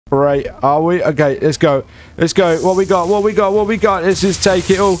Right, are we? Okay, let's go. Let's go. What we got? What we got? What we got? Let's just take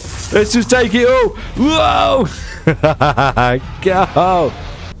it all. Let's just take it all. Whoa! Go.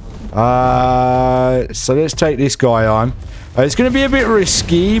 So let's take this guy on. It's going to be a bit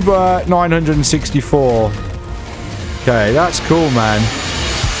risky, but 964. Okay, that's cool, man.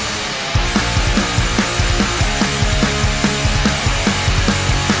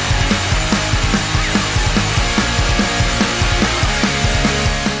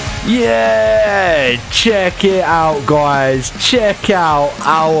 Yeah, check it out, guys. Check out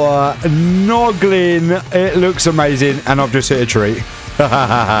our Noglin. It looks amazing, and I've just hit a tree.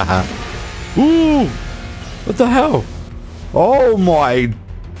 Ooh, what the hell? Oh my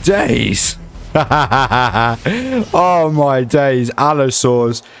days. Oh my days,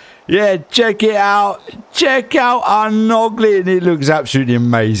 Allosaurs. Yeah, check it out. Check out our Noglin. It looks absolutely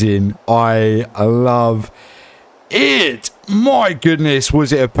amazing. I love it. My goodness,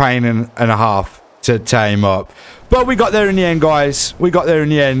 was it a pain and a half to tame up. But we got there in the end, guys. We got there in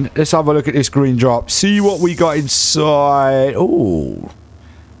the end. Let's have a look at this green drop. See what we got inside. Oh,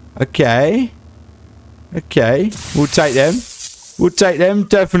 okay. Okay, we'll take them. We'll take them,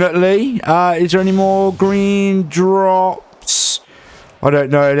 definitely. Is there any more green drops? I don't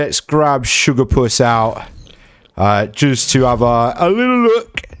know. Let's grab Sugar Puss out. Just to have a little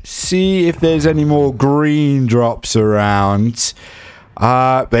look. See if there's any more green drops around.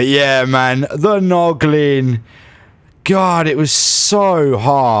 But yeah, man, the Noglin. God, it was so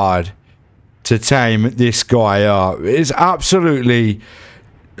hard to tame this guy up. It's absolutely...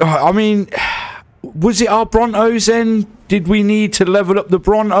 I mean, was it our Brontos then? Did we need to level up the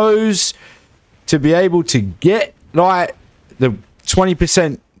Brontos to be able to get, like, the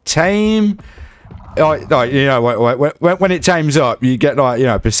 20% tame? Like, you know, when it tames up, you get, like, you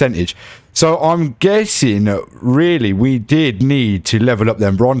know, a percentage. So I'm guessing that really we did need to level up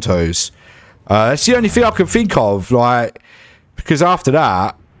them Brontos. That's the only thing I could think of, like, because after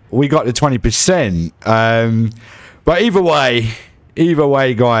that we got the 20%. But either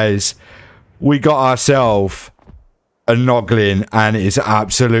way, guys, we got ourselves a Noglin, and it's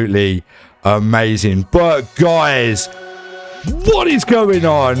absolutely amazing. But guys, what is going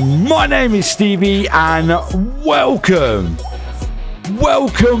on? My name is Stevie, and welcome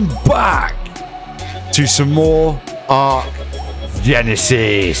back to some more ARK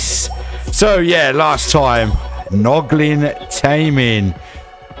Genesis. So yeah, last time Noglin taming.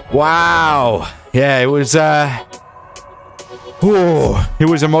 Wow. Yeah, it was it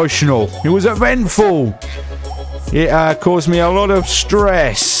was emotional. It was eventful. It caused me a lot of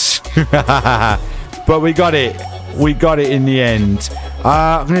stress. But we got it. We got it in the end.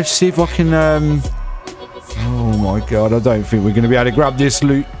 I'm going to see if I can... oh my god, I don't think we're going to be able to grab this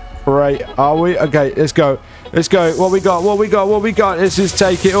loot. Right, are we? Okay, let's go. Let's go. What we got? What we got? What we got? Let's just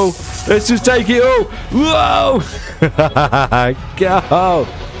take it all. Let's just take it all. Whoa! Go!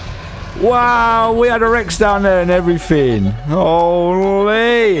 Wow, we had a Rex down there and everything.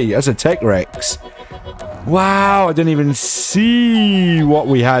 Holy! That's a Tech Rex. Wow, I didn't even see what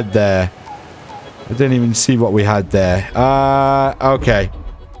we had there. I didn't even see what we had there. Okay.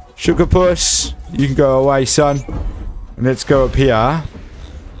 Sugar Puss, you can go away, son. And let's go up here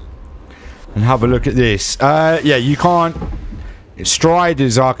and have a look at this. Yeah, you can't...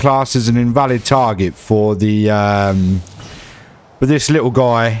 Striders are classed as an invalid target for the... for this little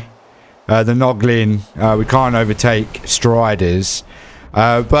guy, the Noglin. We can't overtake Striders.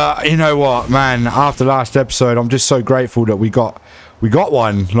 But you know what, man? After last episode, I'm just so grateful that we got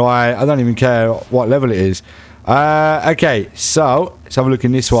one. Like, I don't even care what level it is. Okay, so let's have a look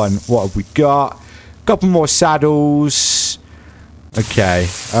in this one. What have we got? A couple more saddles. Okay,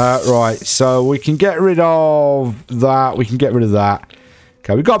 right. So we can get rid of that. We can get rid of that.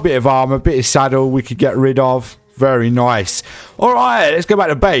 Okay, we got a bit of armor, a bit of saddle. We could get rid of. Very nice. All right, let's go back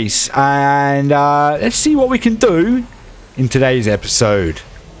to base and let's see what we can do in today's episode.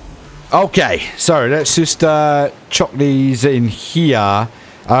 Okay, so let's just chuck these in here.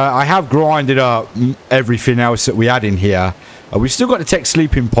 I have grinded up everything else that we had in here. We've still got the tech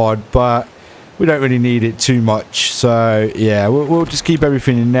sleeping pod, but we don't really need it too much. So yeah, we'll just keep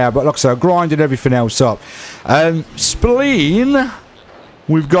everything in there. But like I said, I grinded everything else up. Spleen,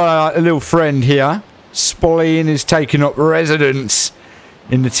 we've got a little friend here. Spleen is taking up residence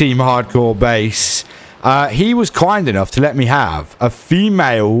in the Team Hardcore base. He was kind enough to let me have a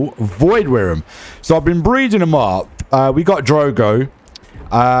female VOIDWYRM. So I've been breeding them up. We got Drogo.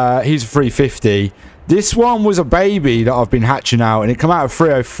 He's a 350. This one was a baby that I've been hatching out, and it come out of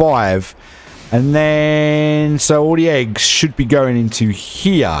 305. And then, so all the eggs should be going into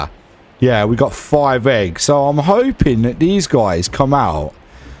here. Yeah, we got 5 eggs. So I'm hoping that these guys come out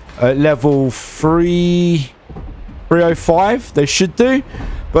at level 305. They should do.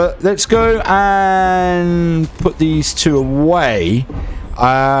 But let's go and put these two away.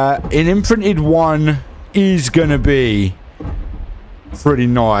 An imprinted one is going to be pretty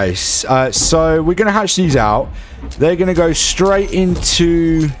nice. So we're going to hatch these out. They're going to go straight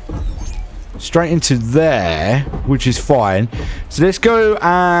into there, which is fine. So let's go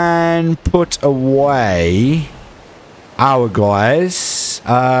and put away our guys.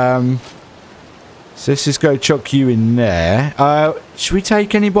 So let's just go chuck you in there. Should we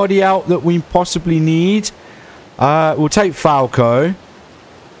take anybody out that we possibly need? We'll take Falco.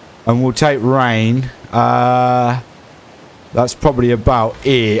 And we'll take Rain. That's probably about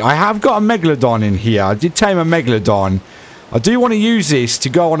it. I have got a Megalodon in here. I did tame a Megalodon. I do want to use this to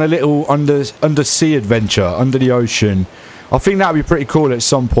go on a little undersea adventure under the ocean. I think that would be pretty cool at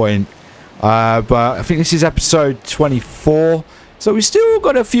some point. But I think this is episode 24. So we've still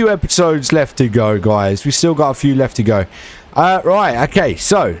got a few episodes left to go, guys. We've still got a few left to go. Right, okay.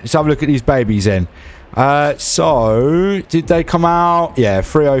 So let's have a look at these babies then. So did they come out? Yeah,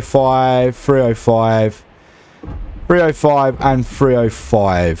 305, 305, 305 and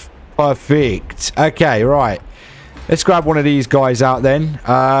 305. Perfect. Okay, right. Let's grab one of these guys out then.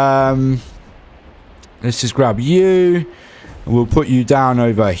 Let's just grab you. And we'll put you down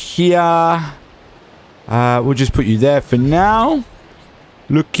over here. We'll just put you there for now.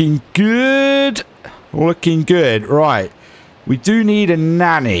 Looking good. Looking good. Right. We do need a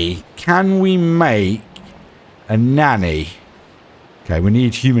nanny. Can we make a nanny? Okay, we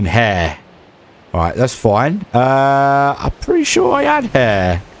need human hair. Alright, that's fine. I'm pretty sure I had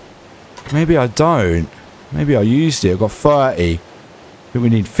hair. Maybe I don't. Maybe I used it. I've got 30. I think we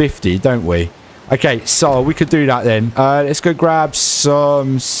need 50, don't we? Okay, so we could do that then. Let's go grab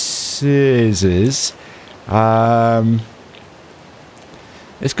some scissors. Let's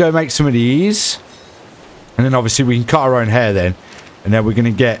go make some of these. And then obviously we can cut our own hair then. And then we're going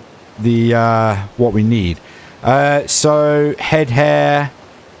to get the what we need. So head hair.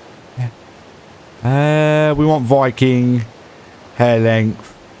 We want Viking hair length.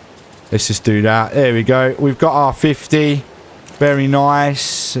 Let's just do that. There we go. We've got our 50. Very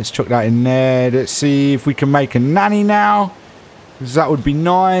nice. Let's chuck that in there. Let's see if we can make a nanny now. Because that would be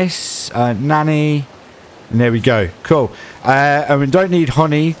nice. Nanny. And there we go. Cool. And we don't need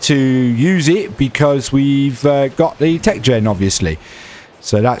honey to use it because we've got the tech gen, obviously.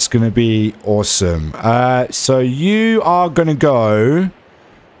 So that's going to be awesome. So you are going to go...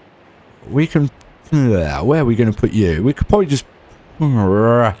 We can... Where are we going to put you? We could probably just...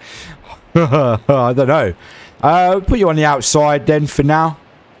 I don't know. Put you on the outside then for now.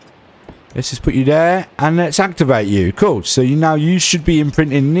 Let's just put you there. And let's activate you. Cool. So you should be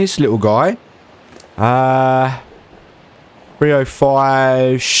imprinting this little guy.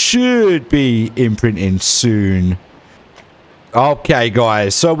 305 should be imprinting soon. Okay,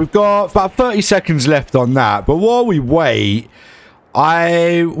 guys. So we've got about 30 seconds left on that. But while we wait,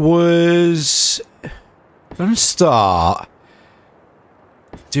 I was going to start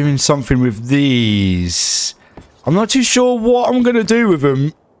doing something with these. I'm not too sure what I'm going to do with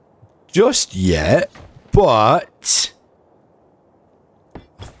them just yet. But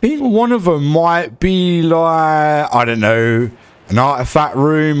I think one of them might be like, I don't know, an artifact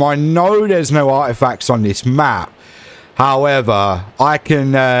room. I know there's no artifacts on this map. However, I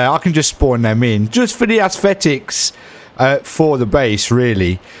can just spawn them in just for the aesthetics for the base,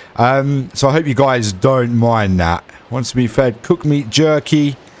 really. So I hope you guys don't mind that. Wants to be fed cooked meat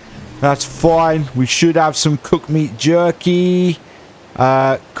jerky. That's fine. We should have some cooked meat jerky.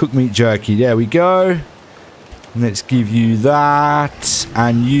 Cooked meat jerky. There we go. Let's give you that.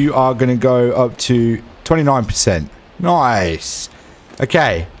 And you are going to go up to 29%. Nice.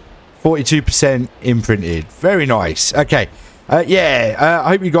 Okay. 42% imprinted. Very nice. Okay. Yeah. I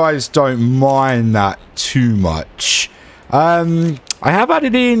hope you guys don't mind that too much. I have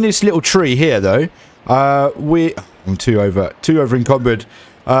added in this little tree here, though. I'm two over encumbered.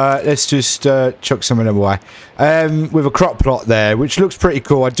 Let's just chuck some of them away. With a crop plot there, which looks pretty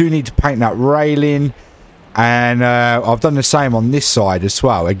cool. I do need to paint that railing. And I've done the same on this side as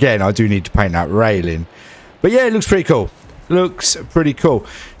well. Again, I do need to paint that railing. But yeah, it looks pretty cool. Looks pretty cool.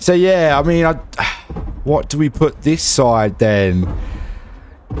 So yeah, I mean, what do we put this side then?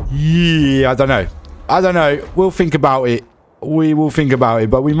 Yeah, I don't know. I don't know. We'll think about it. We will think about it.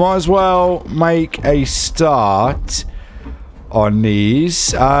 But we might as well make a start on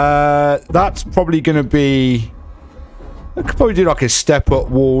these. That's probably going to be... I could probably do like a step-up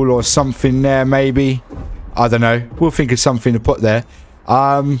wall or something there, maybe. I don't know. We'll think of something to put there.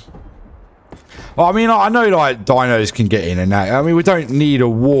 Well, I mean, I know like dinos can get in and that. I mean, we don't need a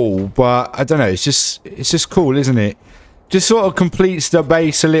wall, but I don't know. It's just cool, isn't it? Just sort of completes the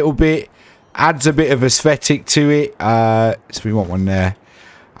base a little bit, adds a bit of aesthetic to it. So we want one there.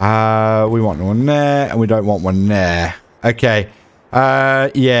 We want one there, and we don't want one there. Okay.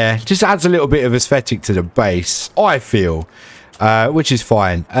 Yeah, just adds a little bit of aesthetic to the base, I feel. Which is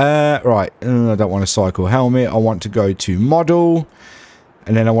fine. Right, I don't want a cycle helmet. I want to go to model.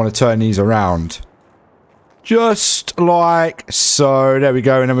 And then I want to turn these around. Just like so. There we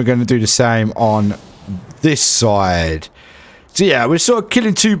go. And then we're going to do the same on this side. So yeah, we're sort of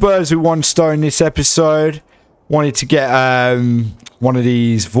killing two birds with one stone this episode. Wanted to get one of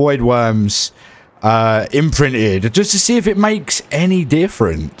these voidworms imprinted. Just to see if it makes any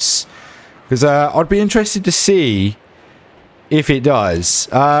difference. Because I'd be interested to see if it does.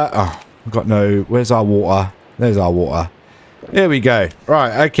 Oh, I've got no... Where's our water? There's our water. There we go.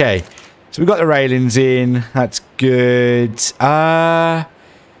 Right, okay. So we've got the railings in. That's good. Yeah,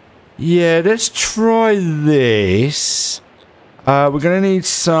 let's try this. We're going to need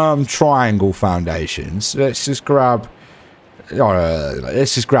some triangle foundations. Let's just grab...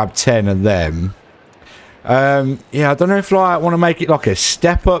 let's just grab 10 of them. Yeah, I don't know if I want to make it like a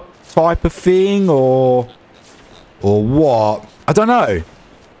step-up type of thing or what. I don't know.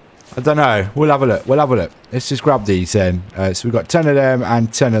 I don't know. We'll have a look. We'll have a look. Let's just grab these then. So we've got 10 of them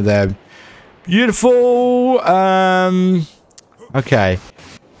and 10 of them. Beautiful. Okay.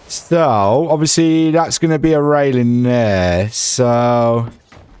 So, obviously, that's going to be a railing there. So,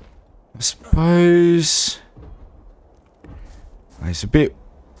 I suppose... It's a bit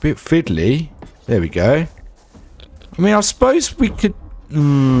fiddly. There we go. I mean, I suppose we could...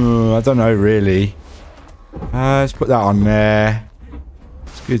 I don't know, really. Let's put that on there.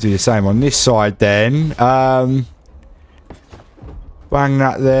 Let's do the same on this side then. Bang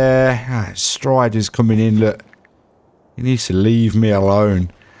that there. Strider's coming in, look. He needs to leave me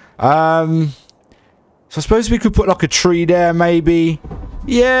alone. So I suppose we could put like a tree there, maybe.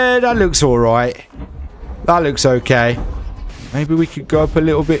 Yeah, that looks alright. That looks okay. Maybe we could go up a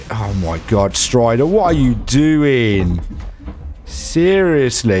little bit. Oh my god, Strider, what are you doing?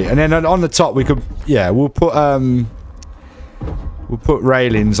 Seriously. And then on the top we could... Yeah, we'll put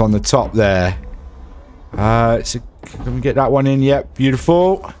railings on the top there. So can we get that one in? Yep,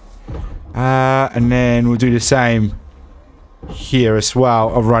 beautiful. And then we'll do the same here as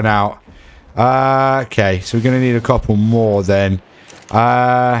well. I've run out. Okay, so we're going to need a couple more then.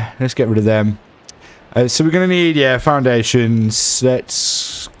 Let's get rid of them. So we're going to need, yeah, foundations.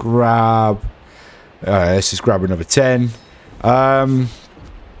 Let's grab... let's just grab another 10. Have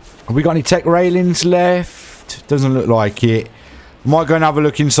we got any tech railings left? Doesn't look like it. Might go and have a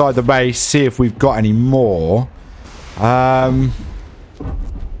look inside the base, see if we've got any more.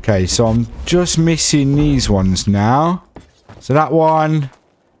 Okay, so I'm just missing these ones now. So that one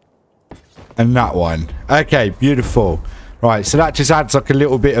and that one. Okay, beautiful. Right, so that just adds like a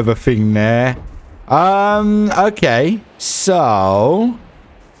little bit of a thing there. Okay, so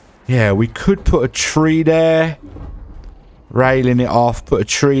yeah, we could put a tree there. Railing it off, put a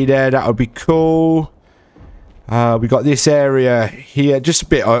tree there. That would be cool. We got this area here, just a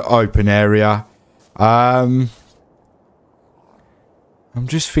bit open area. I'm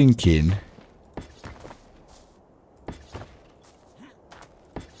just thinking.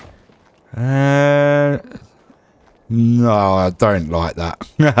 No, I don't like that.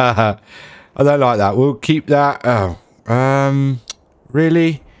 I don't like that. We'll keep that. Oh,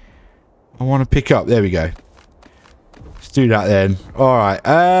 really? I want to pick up. There we go. Let's do that then. All right.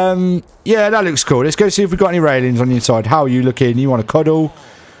 Yeah, that looks cool. Let's go see if we've got any railings on the inside. How are you looking? You want to cuddle?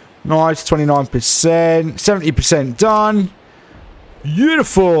 Nice. 29%. 70% done.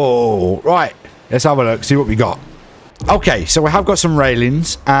 Beautiful. Right. Let's have a look. See what we got. Okay. So we have got some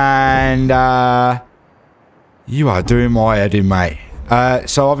railings. And you are doing my head in, mate.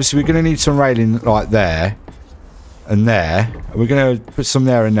 So obviously we're going to need some railing like there. And there. We're going to put some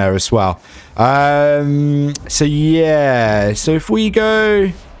there and there as well. So yeah. So if we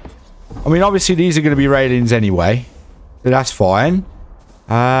go... I mean, obviously these are going to be railings anyway. So that's fine.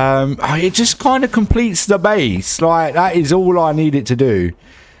 It just kind of completes the base. Like, that is all I need it to do.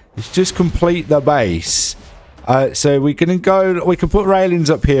 It's just complete the base. So we're going to go... We can put railings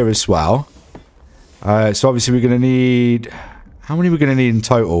up here as well. So obviously we're going to need... How many are we going to need in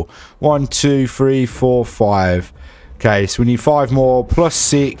total? 1, 2, 3, 4, 5. Okay, so we need 5 more. Plus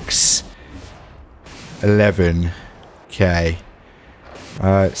 6. 11. Okay.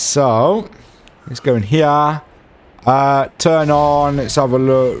 So, let's go in here. Turn on. Let's have a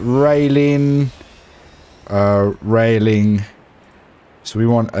look. Railing. Railing. So we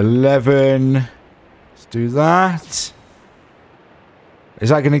want 11. Let's do that. Is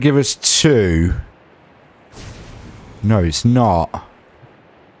that going to give us 2? No, it's not.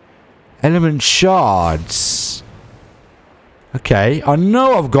 Element shards. Okay, I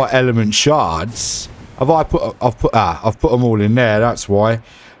know I've got element shards. I've put them all in there, that's why.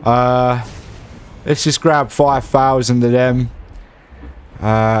 Let's just grab 5,000 of them.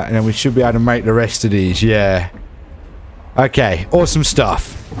 And then we should be able to make the rest of these, yeah. Okay, awesome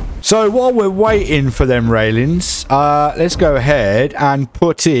stuff. So while we're waiting for them railings, let's go ahead and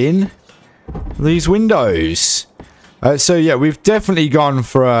put in these windows. So yeah, we've definitely gone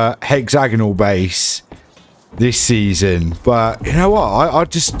for a hexagonal base this season. But you know what?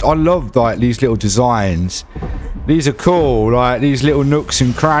 I love like these little designs. These are cool, like these little nooks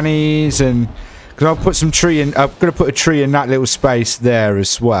and crannies, and because I'll put some tree in. I'm gonna put a tree in that little space there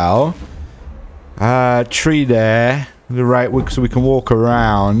as well. Tree there, so we can walk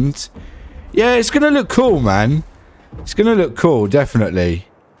around. Yeah, it's gonna look cool, man. It's gonna look cool, definitely.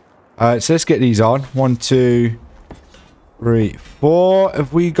 So let's get these on. 1, 2, 3, 4.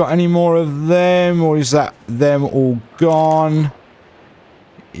 Have we got any more of them, or is that them all gone?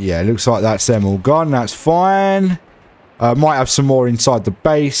 Yeah, it looks like that's them all gone. That's fine. Might have some more inside the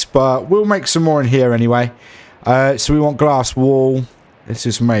base, but we'll make some more in here anyway. So we want glass wall. Let's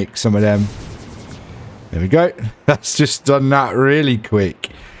just make some of them. There we go. That's just done that really quick.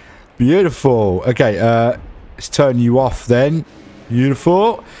 Beautiful. Okay, let's turn you off then.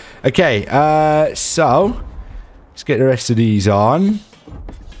 Beautiful. Okay, so let's get the rest of these on.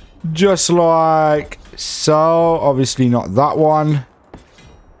 Just like so. Obviously not that one.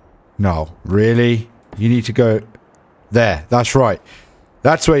 No, really? You need to go there. That's right.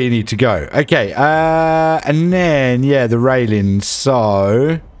 That's where you need to go. Okay, and then, yeah, the railings.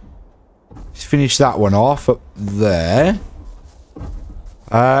 So let's finish that one off up there.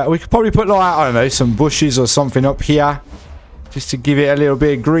 We could probably put, like, I don't know, some bushes or something up here, just to give it a little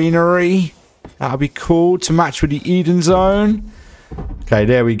bit of greenery. That would be cool to match with the Eden Zone. Okay,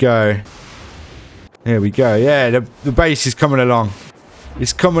 there we go. There we go. Yeah, the base is coming along.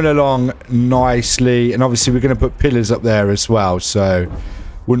 It's coming along nicely. And obviously we're going to put pillars up there as well. So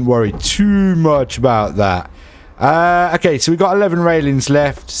wouldn't worry too much about that. Okay, so we've got 11 railings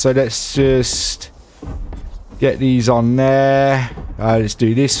left. So let's just get these on there. Let's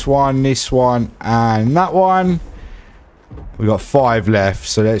do this one, and that one. We've got 5 left.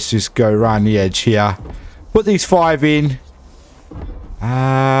 So let's just go around the edge here. Put these 5 in.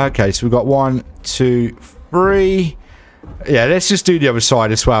 Okay, so we've got 1, 2, 3. Yeah, let's just do the other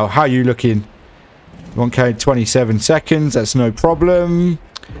side as well. How are you looking? 1K, 27 seconds. That's no problem.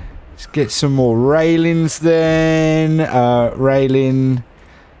 Let's get some more railings then. Railing.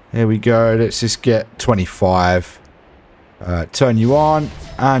 There we go. Let's just get 25. Turn you on.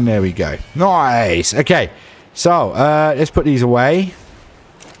 And there we go. Nice. Okay. So, let's put these away.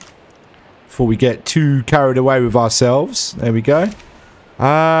 Before we get too carried away with ourselves. There we go.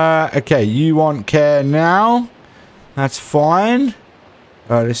 Okay. You want care now. That's fine.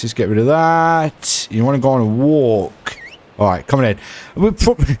 Let's just get rid of that. You want to go on a walk. Alright, come on in.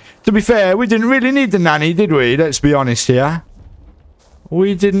 To be fair, we didn't really need the nanny, did we? Let's be honest here.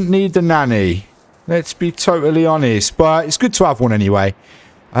 We didn't need the nanny. Let's be totally honest. But it's good to have one anyway.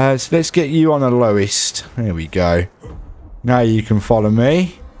 So let's get you on the lowest. There we go. Now you can follow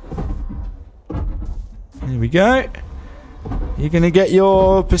me. There we go. You're going to get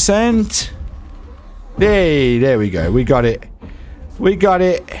your percent. Hey, there we go. We got it. We got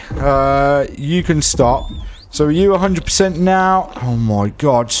it. You can stop. So are you 100% now? Oh my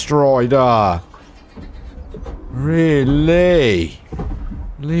god, Strider. Really?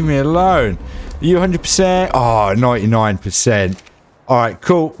 Leave me alone. Are you 100%? Oh, 99%. Alright,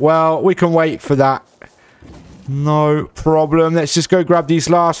 cool. Well, we can wait for that. No problem. Let's just go grab these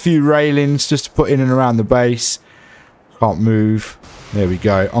last few railings just to put in and around the base. Can't move. There we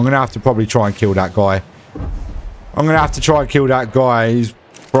go. I'm going to have to probably try and kill that guy. I'm going to have to try and kill that guy. He's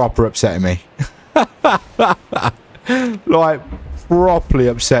proper upsetting me. Like, properly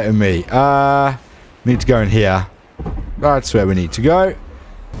upsetting me. Need to go in here. That's where we need to go.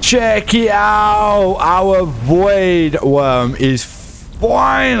 Check it out. Our VOIDWYRM is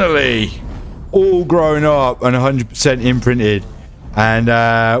finally all grown up and 100% imprinted. And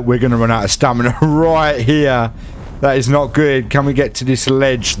we're going to run out of stamina right here. That is not good. Can we get to this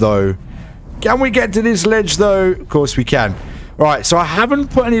ledge, though? Can we get to this ledge, though? Of course we can. Right, so I haven't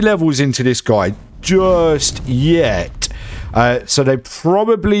put any levels into this guy just yet. So they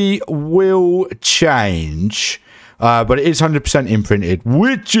probably will change. But it is 100% imprinted,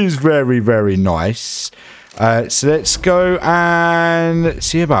 which is very, very nice. So let's go and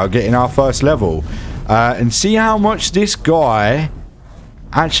see about getting our first level. And see how much this guy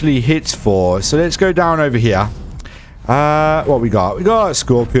actually hits for. So let's go down over here. What we got? We got a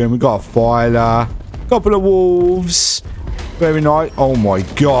scorpion. We got a filer. Couple of wolves. Very nice. Oh my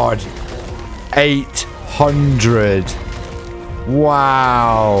god. 800.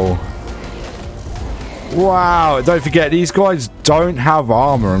 Wow. Wow. Don't forget, these guys don't have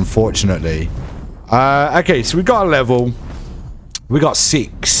armor, unfortunately. Okay, so we got a level. We got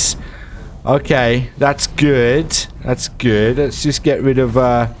 6. Okay, that's good. That's good. Let's just get rid of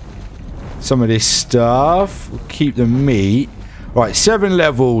some of this stuff. We'll keep the meat. Right, 7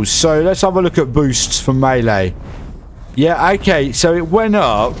 levels. So let's have a look at boosts for melee. Yeah, okay, so it went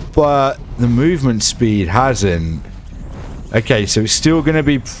up, but the movement speed hasn't. Okay, so it's still going to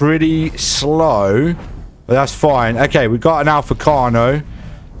be pretty slow, but that's fine. Okay, we've got an Alpha Carno.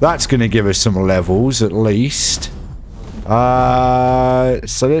 That's going to give us some levels, at least. So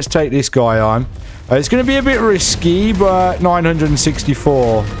let's take this guy on. It's going to be a bit risky, but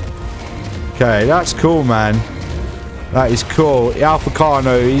 964. Okay, that's cool, man. That is cool. The Alpha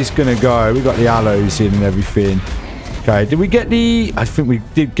Carno, he's going to go. We got the aloes in and everything. Okay, did we get the... I think we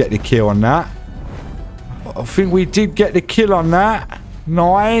did get the kill on that. I think we did get the kill on that.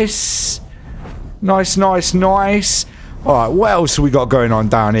 Nice. Nice, nice, nice. Alright, what else have we got going on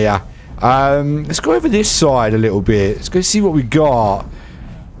down here? Let's go over this side a little bit. Let's go see what we got.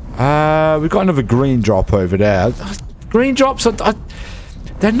 We've got another green drop over there. Green drops,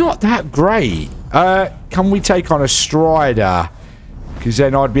 they're not that great. Can we take on a Strider? Because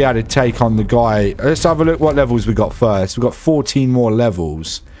then I'd be able to take on the guy. Let's have a look what levels we got first. We've got 14 more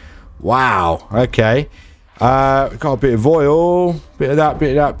levels. Wow. Okay. We've got a bit of oil. Bit of that,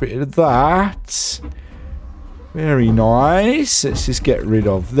 bit of that, bit of that. Very nice. Let's just get rid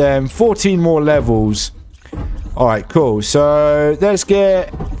of them. 14 more levels. Alright, cool. So let's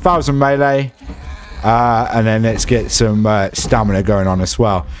get 1,000 melee. And then let's get some stamina going on as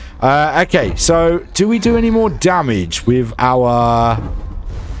well. Okay, so do we do any more damage with our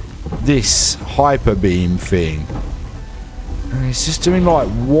this hyper beam thing? And it's just doing like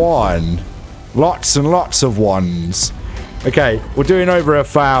 1. Lots and lots of 1s. Okay, we're doing over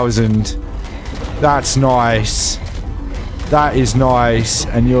 1,000. That's nice. That is nice.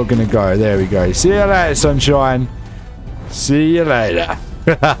 And you're gonna go. There we go. See you later, sunshine. See you later.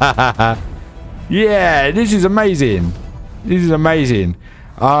 Yeah, this is amazing. This is amazing.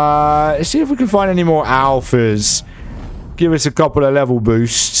 Let's see if we can find any more alphas. Give us a couple of level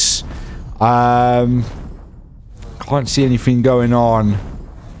boosts. Can't see anything going on.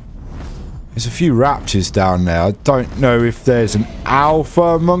 There's a few raptors down there. I don't know if there's an alpha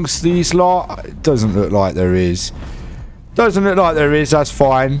amongst these lot. It doesn't look like there is. Doesn't look like there is. That's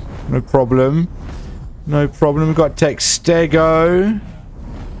fine. No problem. No problem. We've got Textego.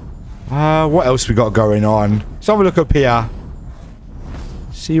 What else we got going on? Let's have a look up here.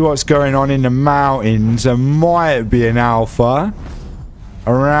 See what's going on in the mountains. There might be an alpha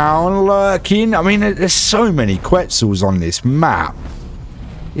around lurking. I mean, there's so many Quetzals on this map.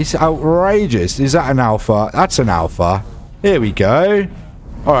 It's outrageous. Is that an alpha? That's an alpha. Here we go.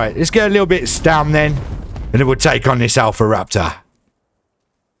 Alright, let's get a little bit of stam then. And then we'll take on this Alpha Raptor.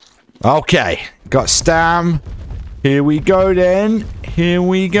 Okay, got stam. Here we go then. Here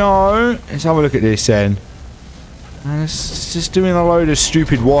we go. Let's have a look at this then. It's just doing a load of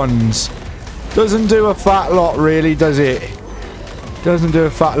stupid 1s. Doesn't do a fat lot really, does it? Doesn't do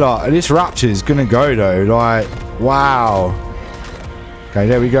a fat lot. This Raptor's gonna go though. Like, wow. Okay,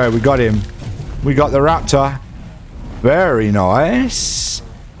 there we go. We got him. We got the Raptor. Very nice.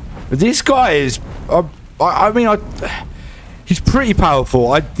 This guy is... I mean, he's pretty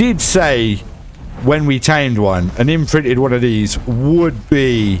powerful. I did say when we tamed one, an imprinted one of these would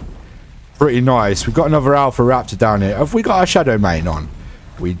be pretty nice. We've got another Alpha Raptor down here. Have we got our Shadow Mane on?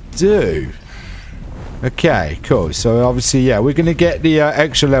 We do. Okay, cool. So obviously, yeah, we're going to get the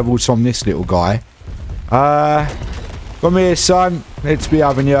extra levels from this little guy. Come here, son. Let's be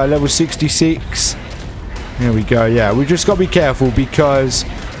having you level 66. There we go. Yeah, we just got to be careful because,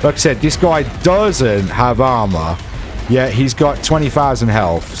 like I said, this guy doesn't have armor. Yet he's got 20,000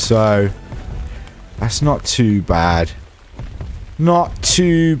 health. So that's not too bad. Not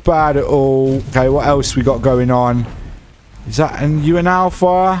too bad at all. Okay, what else we got going on? Is that you an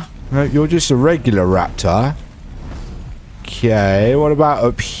alpha? No, you're just a regular raptor. Okay, what about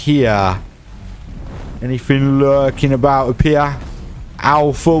up here? Anything lurking about up here?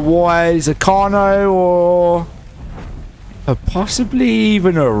 Alpha-wise, a Carno or possibly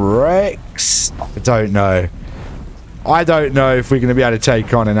even a Rex? I don't know. I don't know if we're going to be able to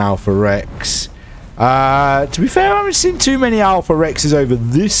take on an Alpha Rex. To be fair, I haven't seen too many Alpha Rexes over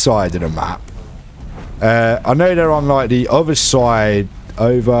this side of the map. I know they're on like the other side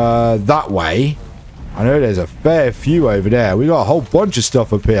over that way. I know there's a fair few over there. We got a whole bunch of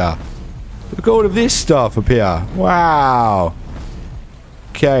stuff up here. Look at all of this stuff up here. Wow.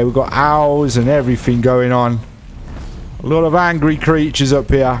 Okay, we've got owls and everything going on. A lot of angry creatures up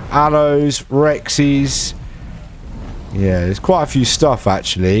here. Aloes, Rexes. Yeah, there's quite a few stuff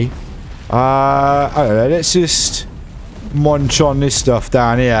actually. I don't know, let's just munch on this stuff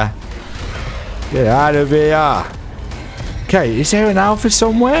down here. Get out of here. Okay, is there an alpha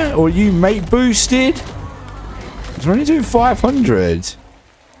somewhere? Or are you mate boosted? Because we're only doing 500.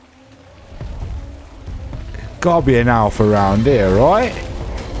 Gotta be an alpha around here, right?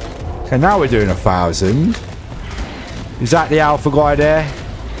 Okay, now we're doing 1,000. Is that the alpha guy there?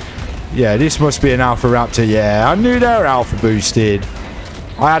 Yeah, this must be an alpha raptor. Yeah, I knew they were alpha boosted.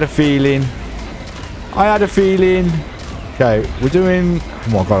 I had a feeling. I had a feeling. Okay, we're doing... Oh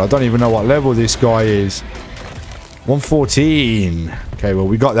my god, I don't even know what level this guy is. 114. Okay, well,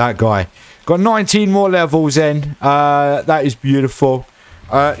 we got that guy. Got 19 more levels then. That is beautiful.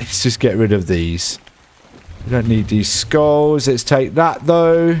 Let's just get rid of these. We don't need these skulls. Let's take that,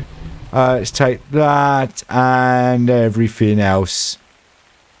 though. Let's take that. And everything else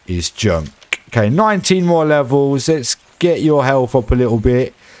is junk. Okay, 19 more levels. Let's get your health up a little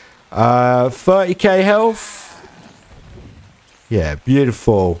bit. 30k health. Yeah,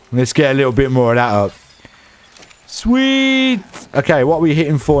 beautiful. Let's get a little bit more of that up. Sweet. Okay, what are we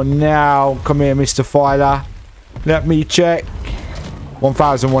hitting for now? Come here, Mr. Filer. Let me check.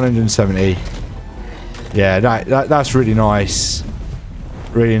 1,170. Yeah, that's really nice.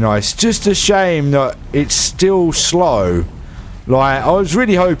 Really nice. Just a shame that it's still slow. Like, I was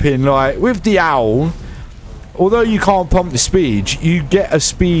really hoping, like, with the owl, although you can't pump the speed, you get a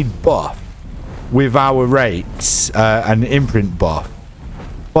speed buff with our rates, an imprint buff.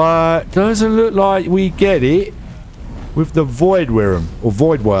 But doesn't look like we get it with the VOIDWYRM or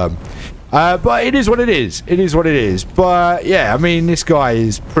VOIDWYRM. But it is what it is. It is what it is. But yeah, I mean, this guy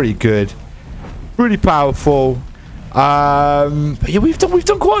is pretty good, pretty powerful. But yeah, we've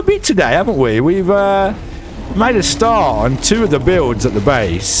done quite a bit today, haven't we? We've made a start on 2 of the builds at the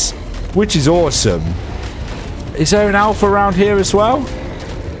base, which is awesome. Is there an alpha around here as well?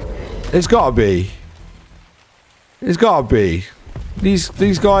 There's gotta be. There's gotta be.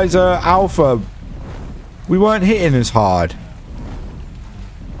 These guys are alpha. We weren't hitting as hard.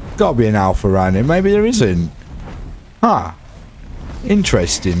 Gotta be an alpha around here. Maybe there isn't. Huh.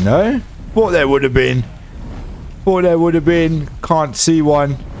 Interesting though. Thought there would have been. Thought there would have been. Can't see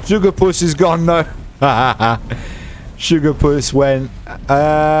one. Sugar Puss is gone though. Sugar Puss went.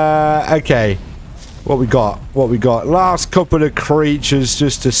 Okay. What we got? What we got? Last couple of creatures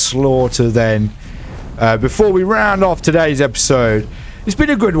just to slaughter then. Before we round off today's episode. It's been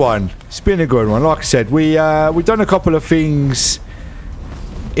a good one. It's been a good one. Like I said, we've done a couple of things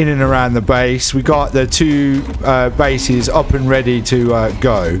in and around the base. We got the 2 bases up and ready to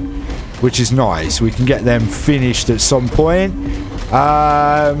go, which is nice. We can get them finished at some point.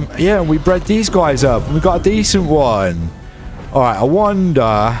 Yeah, we bred these guys up. We got a decent one. Alright, I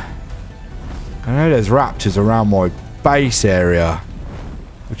wonder... I know there's raptors around my base area,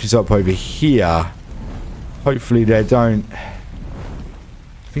 which is up over here. Hopefully they don't...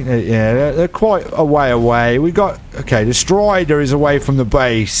 I think they're quite a way away. We got... Okay, the Strider is away from the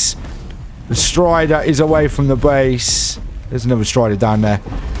base. The Strider is away from the base. There's another Strider down there.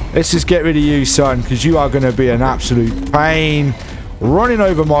 Let's just get rid of you, son, because you are going to be an absolute pain running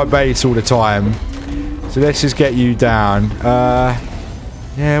over my base all the time. So let's just get you down.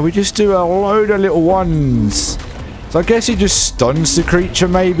 Yeah, we just do a load of little ones. So I guess it just stuns the creature,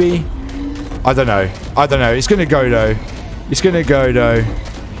 maybe? I don't know. I don't know. It's going to go, though. It's going to go, though.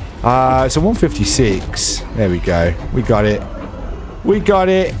 So 156. There we go. We got it. We got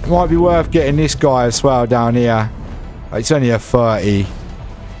it. Might be worth getting this guy as well down here. It's only a 30.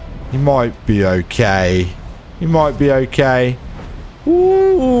 He might be okay. He might be okay.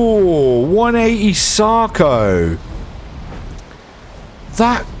 Ooh, 180 Sarco.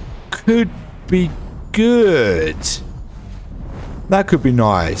 That could be good. That could be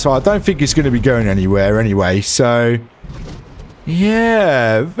nice. So I don't think it's going to be going anywhere anyway. So,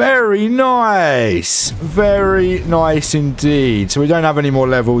 yeah, very nice. Very nice indeed. So we don't have any more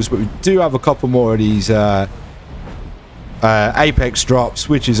levels, but we do have a couple more of these Apex drops,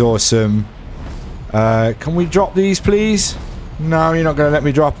 which is awesome. Can we drop these, please? No, you're not going to let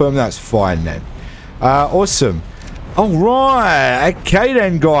me drop them. That's fine then. Awesome. Alright, okay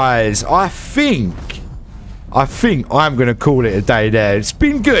then guys, I think I think I'm going to call it a day there. It's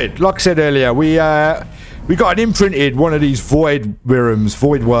been good. Like I said earlier, we got an imprinted one of these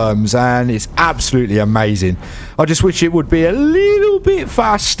voidworms, and it's absolutely amazing. I just wish it would be a little bit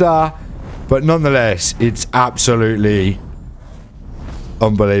faster, but nonetheless, it's absolutely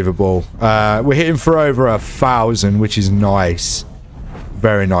unbelievable. We're hitting for over 1,000, which is nice.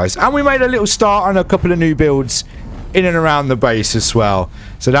 Very nice. And we made a little start on a couple of new builds in and around the base as well.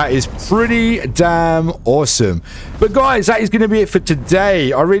 So that is pretty damn awesome. But guys, that is going to be it for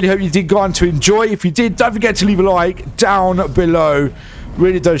today. I really hope you did go on to enjoy. If you did, don't forget to leave a like down below.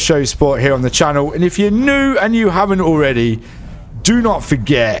 Really does show support here on the channel. And if you're new and you haven't already, do not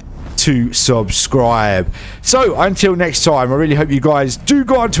forget to subscribe. So until next time, I really hope you guys do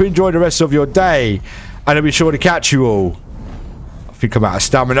go on to enjoy the rest of your day, and I'll be sure to catch you all. I think I'm out of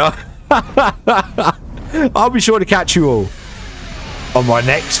stamina. I'll be sure to catch you all on my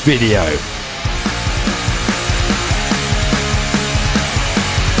next video.